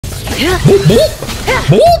Boop, boop,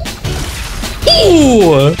 boop.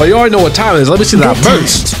 Ooh! But you already know what time it is. Let me see that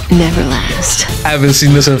burst. Never last. I haven't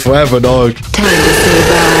seen this in forever, dog. Time to say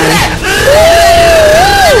bye.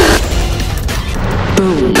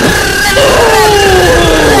 Boom.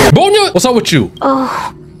 Bonya, what's up with you?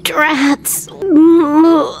 Oh, drats.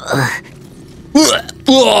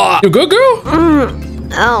 You good, girl?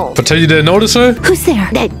 Oh. Pretend you didn't notice her? Who's there?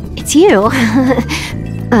 It's you.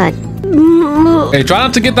 Hey, try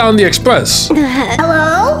not to get down the express.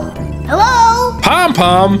 Hello? Hello? Pom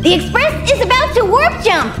Pom. The express is about to warp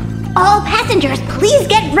jump. All passengers, please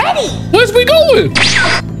get ready. Where's we going?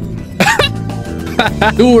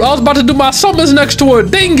 Dude, I was about to do my summons next to her.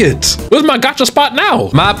 Dang it. Where's my gotcha spot now?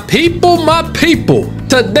 My people, my people.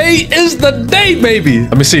 Today is the day, baby.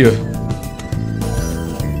 Let me see her.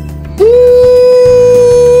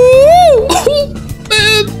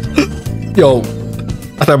 Man. Yo, I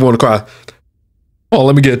think I'm gonna cry. Oh,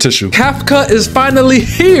 let me get a tissue. Kafka is finally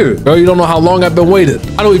here. Girl, you don't know how long I've been waiting.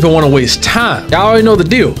 I don't even want to waste time. Y'all already know the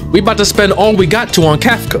deal. We about to spend all we got to on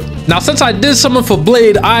Kafka. Now, since I did summon for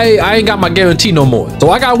Blade, I ain't got my guarantee no more. So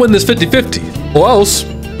I gotta win this 50-50 or else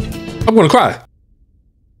I'm gonna cry.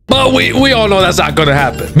 But we all know that's not gonna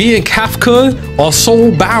happen. Me and Kafka are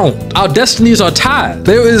soul bound. Our destinies are tied.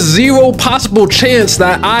 There is zero possible chance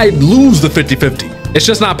that I lose the 50-50. It's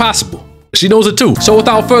just not possible. She knows it too. So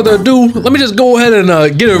without further ado, let me just go ahead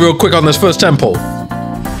and get her real quick on this first tempo.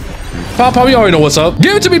 Pom Pom, you already know what's up.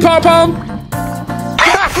 Give it to me, Pom Pom.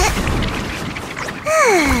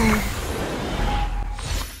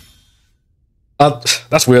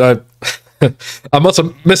 That's weird. I must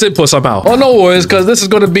have misinput somehow. Oh, no worries, because this is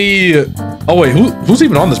going to be... Oh, wait, who's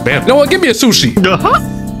even on this band? You know what? Give me a sushi.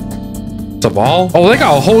 Saval? Oh, they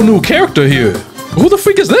got a whole new character here. Who the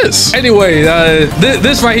freak is this? Anyway,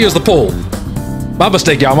 this right here is the pole. My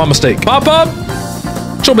mistake, y'all. My mistake. Pop up.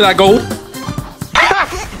 Show me that gold.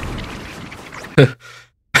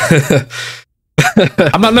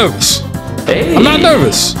 I'm not nervous. Hey. I'm not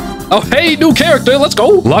nervous. Oh, hey, new character. Let's go.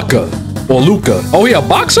 Luca or Luca. Oh, he a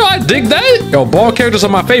boxer? I dig that. Yo, ball characters are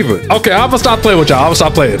my favorite. Okay, I'm gonna stop playing with y'all. I'm gonna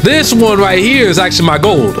stop playing. This one right here is actually my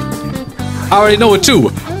gold. I already know it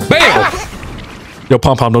too. Bam. Yo,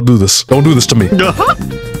 Pom Pom, don't do this. Don't do this to me.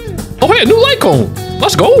 Oh, hey, a new light cone.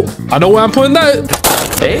 Let's go. I know where I'm putting that.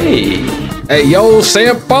 Hey. Hey, yo,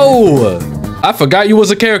 Sampo. I forgot you was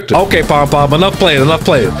a character. Okay, Pom Pom, enough playing, enough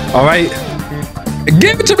playing. All right.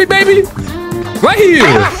 Give it to me, baby. Right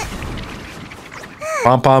here.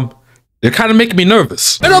 Pom Pom, you're kind of making me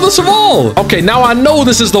nervous. Another Saval. Okay, now I know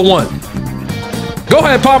this is the one. Go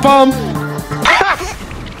ahead, Pom Pom.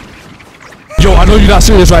 Yo, I know you're not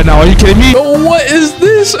serious right now. Are you kidding me? Yo, what is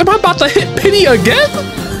this? Am I about to hit pity again?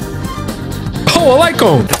 Oh, a light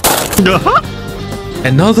cone.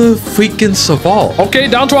 Another freaking Saval. Okay,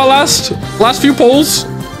 down to our last few polls.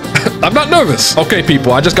 I'm not nervous. Okay,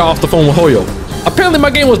 people, I just got off the phone with Hoyo. Apparently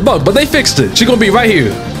my game was bugged, but they fixed it. She's gonna be right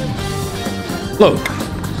here. Look.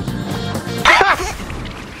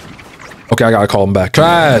 Okay, I gotta call him back.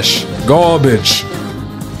 Trash. Garbage.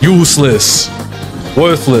 Useless.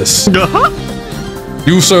 Worthless.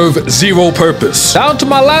 You serve zero purpose. Down to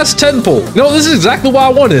my last 10 poll. You know, this is exactly what I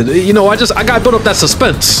wanted. You know, I gotta build up that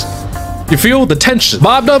suspense. You feel the tension. But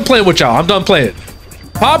I'm done playing with y'all. I'm done playing.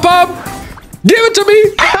 Pom Pom, give it to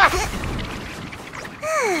me.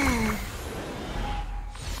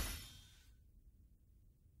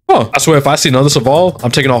 Huh. I swear, if I see another Saval, I'm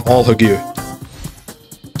taking off all her gear.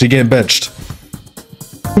 She getting benched.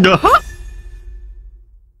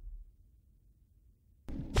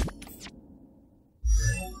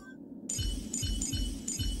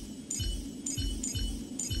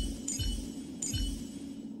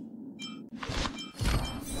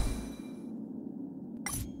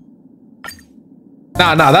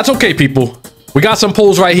 Nah, that's okay, people. We got some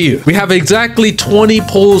polls right here. We have exactly 20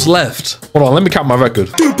 polls left. Hold on, let me count my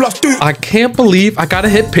record. 2 + 2. I can't believe I gotta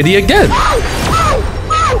hit pity again.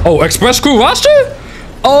 Oh, Express Crew roster?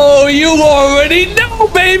 Oh, you already know,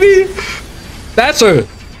 baby. That's her.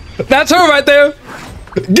 That's her right there.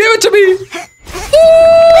 Give it to me.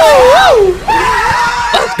 Woo!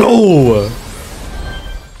 Let's go.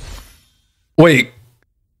 Wait,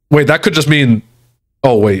 that could just mean...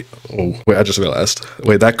 Oh, wait, I just realized.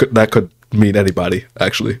 Wait, that could mean anybody,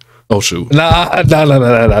 actually. Oh, shoot. Nah.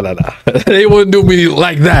 They wouldn't do me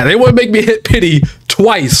like that. They wouldn't make me hit pity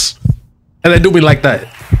twice and then do me like that.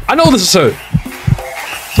 I know this is her.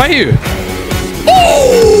 Right here.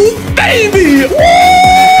 Oh, baby!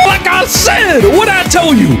 Ooh, like I said, what'd I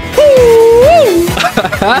tell you?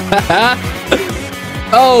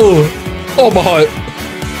 Oh, my heart.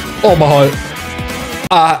 Oh, my heart.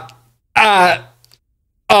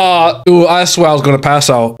 Dude, I swear I was gonna pass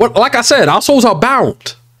out. What? Like I said, our souls are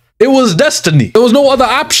bound. It was destiny. There was no other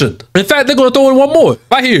option. In fact, they're gonna throw in one more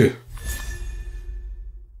right here.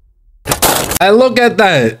 And look at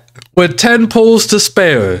that, with 10 pulls to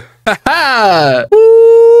spare. Ha!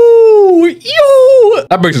 Ooh, yo!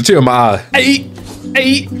 That brings a tear in my eye. Hey!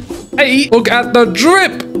 Look at the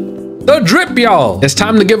drip. The drip, y'all. It's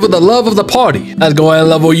time to give her the love of the party. Let's go ahead and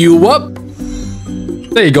level you up.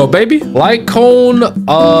 There you go, baby. Light cone.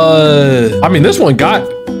 I mean, this one got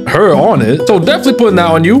her on it, so definitely putting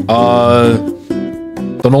that on you.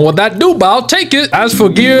 Don't know what that do, but I'll take it. As for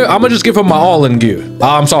gear, I'm gonna just give her my all-in gear.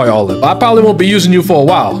 I'm sorry, all-in. I probably won't be using you for a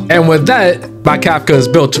while. And with that, my Kafka is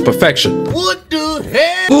built to perfection. What the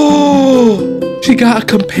heck? Oh, she got a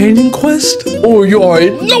companion quest? Oh, you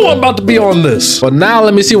already know I'm about to be on this. But now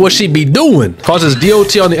let me see what she be doing. Causes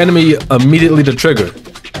DOT on the enemy immediately to trigger.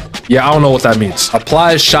 Yeah, I don't know what that means.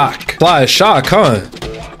 Apply shock. Apply shock, huh?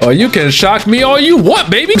 Oh, you can shock me all you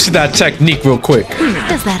want, baby. See that technique real quick.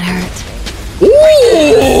 Does that hurt?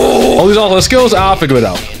 Ooh! All these all her skills, I'll figure it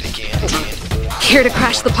out. Here to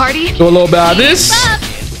crash the party? Do a little bit of this.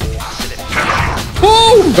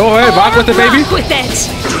 Woo! Go ahead, rock with it, baby. Rock with it.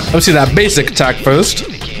 Let me see that basic attack first.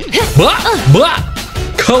 Blah, blah.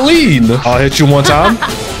 Clean. I'll hit you one time.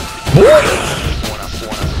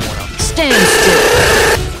 Stand still.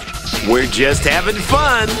 We're just having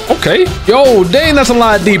fun. Okay. Yo, dang, that's a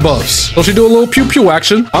lot of debuffs. So she do a little pew pew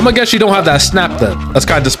action. I'm gonna guess she don't have that snap then. That's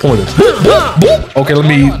kind of disappointing. Okay, let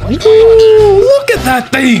me. Ooh, look at that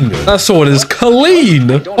thing. That sword is clean.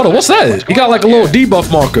 Hold on, what's that? He got like a little debuff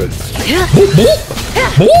marker.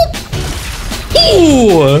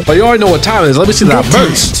 Ooh. But you already know what time it is. Let me see that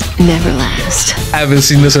burst. Never last. I haven't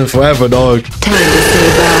seen this in forever, dog. Time to say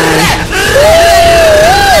bye.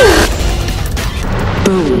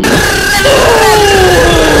 Boom.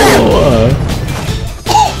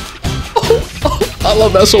 I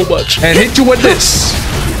love that so much. And hit you with this.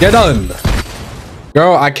 You're done.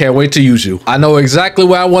 Girl, I can't wait to use you. I know exactly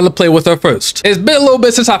where I want to play with her first. It's been a little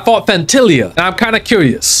bit since I fought Fantilia, and I'm kind of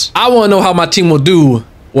curious. I want to know how my team will do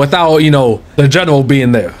without, you know, the general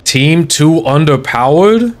being there. Team 2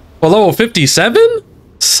 underpowered? For level 57?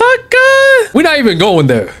 Sucker! We're not even going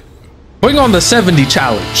there. Bring on the 70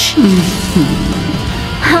 challenge.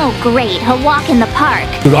 Oh, great. A walk in the park.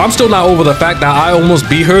 Dude, I'm still not over the fact that I almost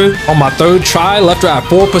beat her on my 3rd try, left her at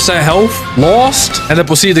 4% health, lost, and then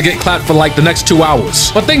proceeded to get clapped for like the next 2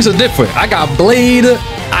 hours. But things are different. I got Blade,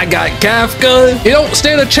 I got Kafka. You don't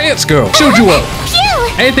stand a chance, girl. Shield you up.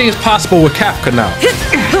 Anything is possible with Kafka now.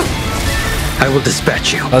 I will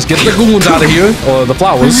dispatch you. Let's get the goons out of here, or the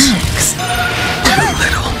flowers. Too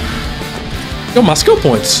little. Yo, my skill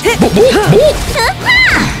points.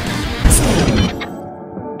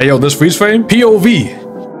 Hey, yo, this freeze frame? POV.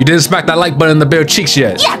 You didn't smack that like button in the bare cheeks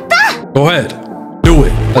yet. Go ahead. Do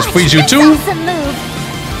it. Let's freeze you too. Awesome move.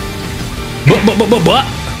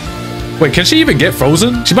 Wait, can she even get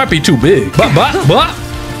frozen? She might be too big.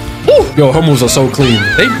 Ooh. Yo, her moves are so clean.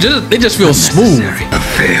 They just feel smooth. I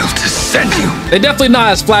failed to send you. They're definitely not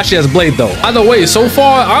as flashy as Blade though. Either way, so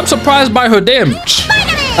far, I'm surprised by her damage.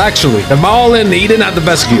 Actually, in my all-in, he didn't have the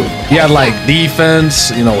best gear. He had like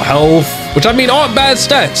defense, you know, health, which I mean aren't bad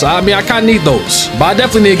stats. I mean, I kind of need those. But I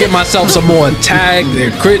definitely need to get myself some more attack,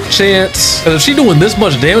 crit chance. Because if she doing this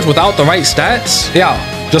much damage without the right stats, yeah,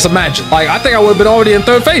 just imagine. Like, I think I would have been already in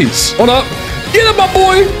 3rd phase. Hold up. Get him, my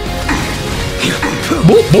boy.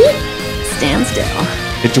 Boop, boop. Stand still.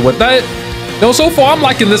 Hit you with that. Yo, so far, I'm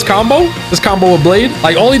liking this combo. This combo with Blade.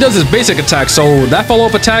 Like, all he does is basic attack, so that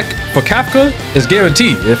follow-up attack for Kafka is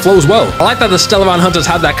guaranteed. It flows well. I like that the Stellaron Hunters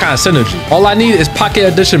have that kind of synergy. All I need is Pocket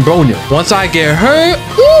Edition Bronya. Once I get her,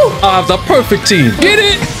 woo, I have the perfect team. Get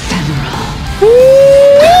it?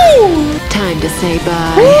 Woo! Time to say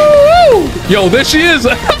bye. Woo! Yo, there she is.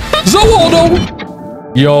 Zoaldo.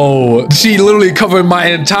 Yo, she literally covered my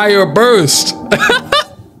entire burst.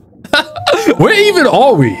 Where even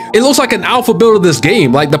are we? It looks like an alpha build of this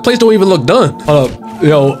game. Like, the place don't even look done.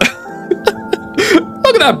 Yo. Look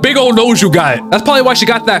at that big old nose you got. That's probably why she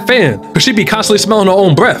got that fan. Because she be constantly smelling her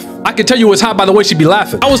own breath. I can tell you it's hot by the way she be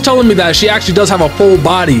laughing. I was telling me that she actually does have a full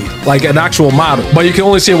body, like an actual model. But you can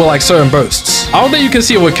only see it with like certain bursts. I don't think you can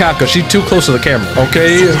see it with Kafka. She's too close to the camera.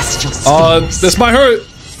 Okay. This might hurt.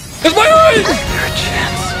 This might hurt. Your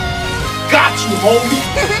chance. Got you, homie.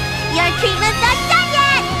 Your treatment's not done yet.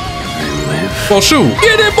 Well, shoot.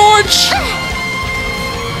 Get it, March.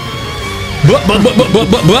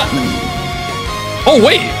 Oh,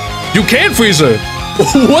 wait. You can freeze her.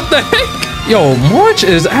 What the heck? Yo, March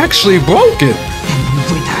is actually broken.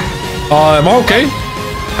 Am I okay?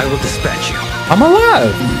 I will dispatch you. I'm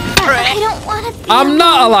alive. I don't want wanna feel I'm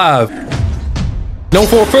not alive. No,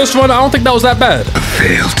 for a first run, I don't think that was that bad.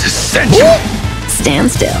 Failed to send you. Stand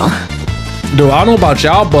still. Dude, I don't know about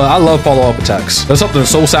y'all, but I love follow-up attacks. There's something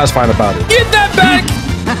so satisfying about it. Get that back!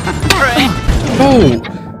 Oh,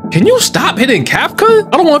 can you stop hitting Kafka?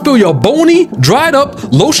 I don't want to feel your bony, dried up,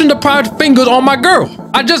 lotion-deprived fingers on my girl.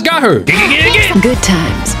 I just got her. Good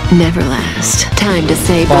times never last. Time to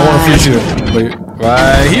say Oh, I want bye. to finish it. Wait,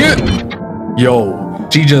 right here. Yo,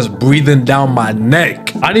 she just breathing down my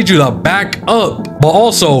neck. I need you to back up, but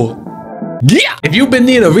also, yeah. If you've been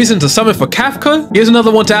needing a reason to summon for Kafka, here's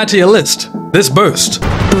another one to add to your list. This burst.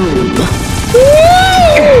 Boom.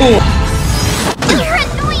 Woo! You're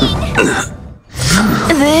annoying.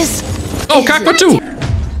 This. Oh, Kafka too.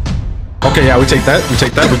 Okay, yeah, we take that. We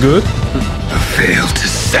take that. We're good. Failed to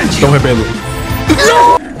send you. Don't hit Bailey.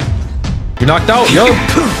 No! You knocked out. Yo,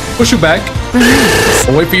 push you back.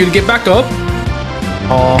 I'll wait for you to get back up.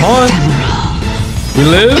 We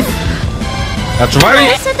live. That's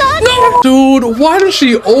right. No, dude, why does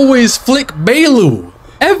she always flick Bailu?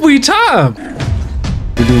 Every time.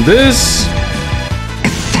 We do this.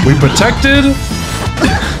 We protected.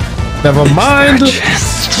 Never mind.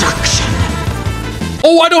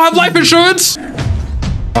 Oh, I don't have life insurance.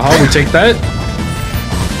 We take that.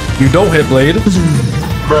 You don't hit Blade.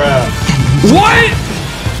 Bruh. What?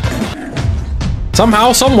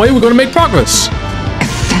 Somehow, some way, we're gonna make progress.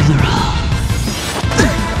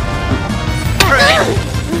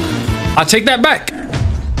 I take that back.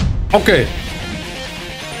 Okay.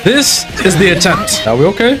 This is the attempt. Are we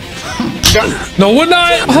okay? No, we're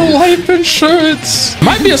not. Oh, life insurance.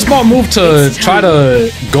 Might be a smart move to try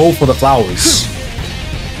to go for the flowers.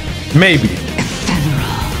 Maybe.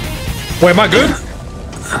 Wait, am I good?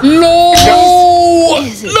 No!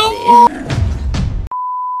 No!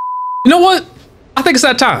 You know what? I think it's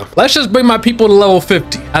that time. Let's just bring my people to level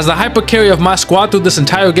 50. As the hyper carrier of my squad through this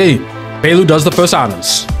entire game, Bailu does the first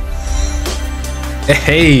honors.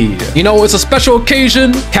 Hey, you know, it's a special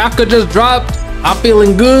occasion. Kafka just dropped. I'm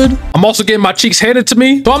feeling good. I'm also getting my cheeks handed to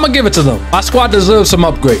me, so I'm gonna give it to them. My squad deserves some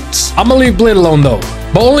upgrades. I'm gonna leave Blade alone though,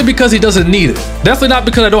 but only because he doesn't need it. Definitely not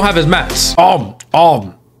because I don't have his mats. No.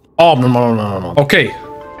 Okay,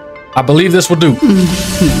 I believe this will do.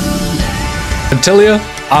 Antilia,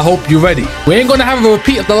 I hope you're ready. We ain't gonna have a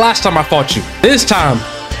repeat of the last time I fought you. This time,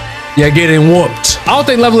 you're getting whooped. I don't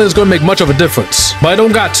think leveling is gonna make much of a difference, but I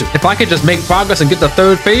don't got to. If I could just make progress and get the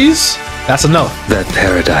third phase, that's enough. That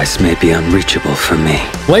paradise may be unreachable for me.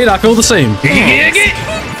 Blade, I feel the same.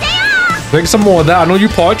 Drink some more of that. I know you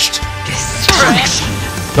parched.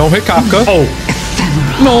 Don't hit Kafka. Oh.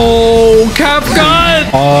 No,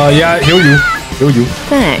 Kafka! Yeah, heal you. Heal you.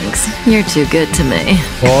 Thanks. You're too good to me.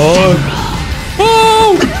 Oh!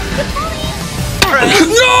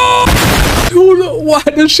 No! Dude, why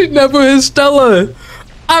does she never hit Stella?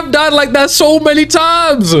 I've died like that so many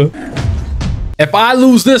times. If I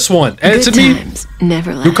lose this one, and to me,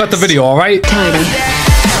 never last. you cut the video, all right? Tiny.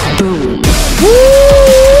 Boom.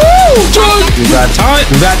 Woo! You got time.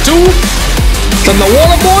 You got two. From the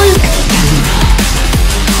water boy.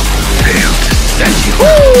 Failed to send you.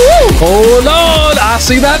 Hold on, I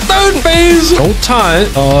see that third phase. Don't tie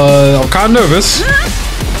it. I'm kind of nervous.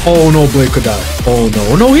 Oh no, Blade could die. Oh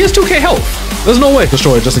no, no, he has 2k health. There's no way.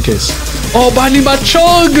 Destroy it just in case. Oh, but I need my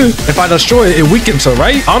chug. If I destroy it, it weakens her,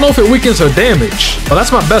 right? I don't know if it weakens her damage, but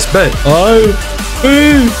that's my best bet.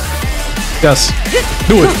 Yes,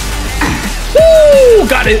 do it. Woo,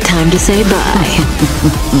 got it. Time to say bye.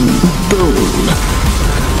 Boom.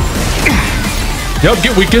 Yup,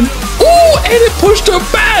 get weakened. Ooh, and it pushed her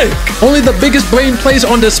back. Only the biggest brain plays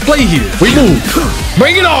on display here. We move.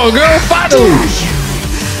 Bring it on, girl. Finally.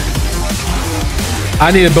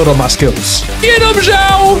 I need to build up my skills. Get him,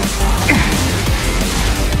 Zhao.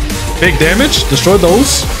 Big damage. Destroy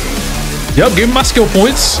those. Yup, give me my skill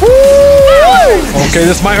points. Woo! Okay,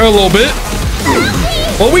 this might hurt a little bit.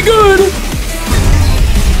 But we good.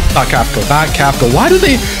 Not Kafka. Not Kafka. Why do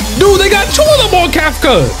they... Dude, they got 2 of them on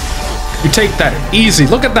Kafka. You take that. Easy.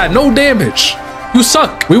 Look at that. No damage. You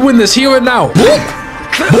suck. We win this here and now. Whoop.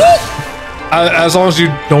 Whoop. As long as you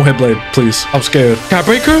don't hit Blade, please. I'm scared. Can I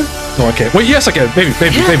break her? No, I can't. Wait, yes, I can. Baby.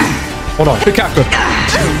 Hold on. Hit Kafka.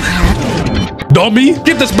 Dummy.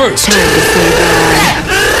 Get this burst.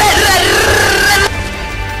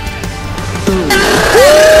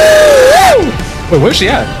 Wait, where's she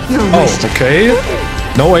at? Oh, okay.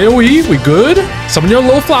 No AoE. We good. Summon your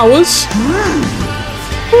little flowers.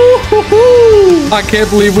 I can't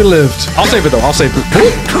believe we lived. I'll save it though. I'll save it.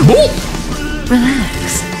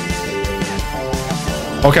 Relax.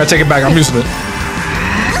 Okay, I take it back. I'm using it.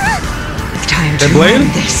 Time to Blade?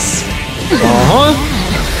 end this.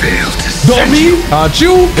 failed to Got send me? you. Got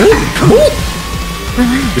you? Ooh, ooh.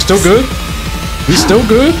 We still good? We still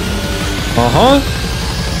good?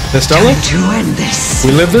 Estella? To end this.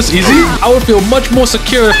 We live this easy? I would feel much more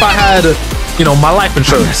secure if I had, you know, my life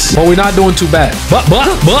insurance. But we're not doing too bad. But.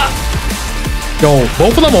 Yo,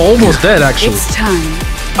 both of them are almost dead, actually. It's time.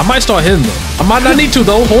 I might start hitting them. I might not need to,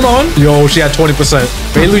 though. Hold on. Yo, she had 20%.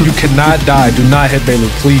 Bailu, you cannot die. Do not hit Bailu,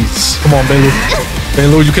 please. Come on, Bailu.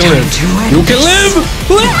 Bailu, you can live. You can live!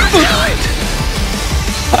 Live!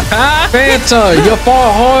 Fanta, you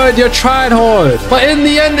fought hard, you tried hard. But in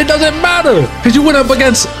the end, it doesn't matter. Because you went up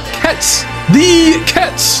against Kets. The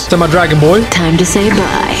Kets. To my dragon boy. Time to say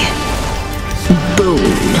bye. Boom.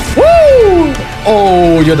 Woo!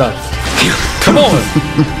 Oh, you're done. Come on.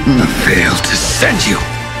 I failed to send you.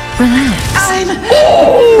 Relax.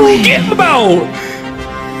 Oh, get him out.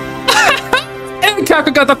 And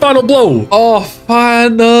Kafka got the final blow. Oh,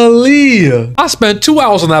 finally. I spent 2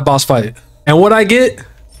 hours on that boss fight. And what I get?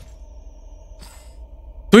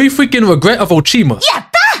 3 freaking regret of Ochima. Yeah,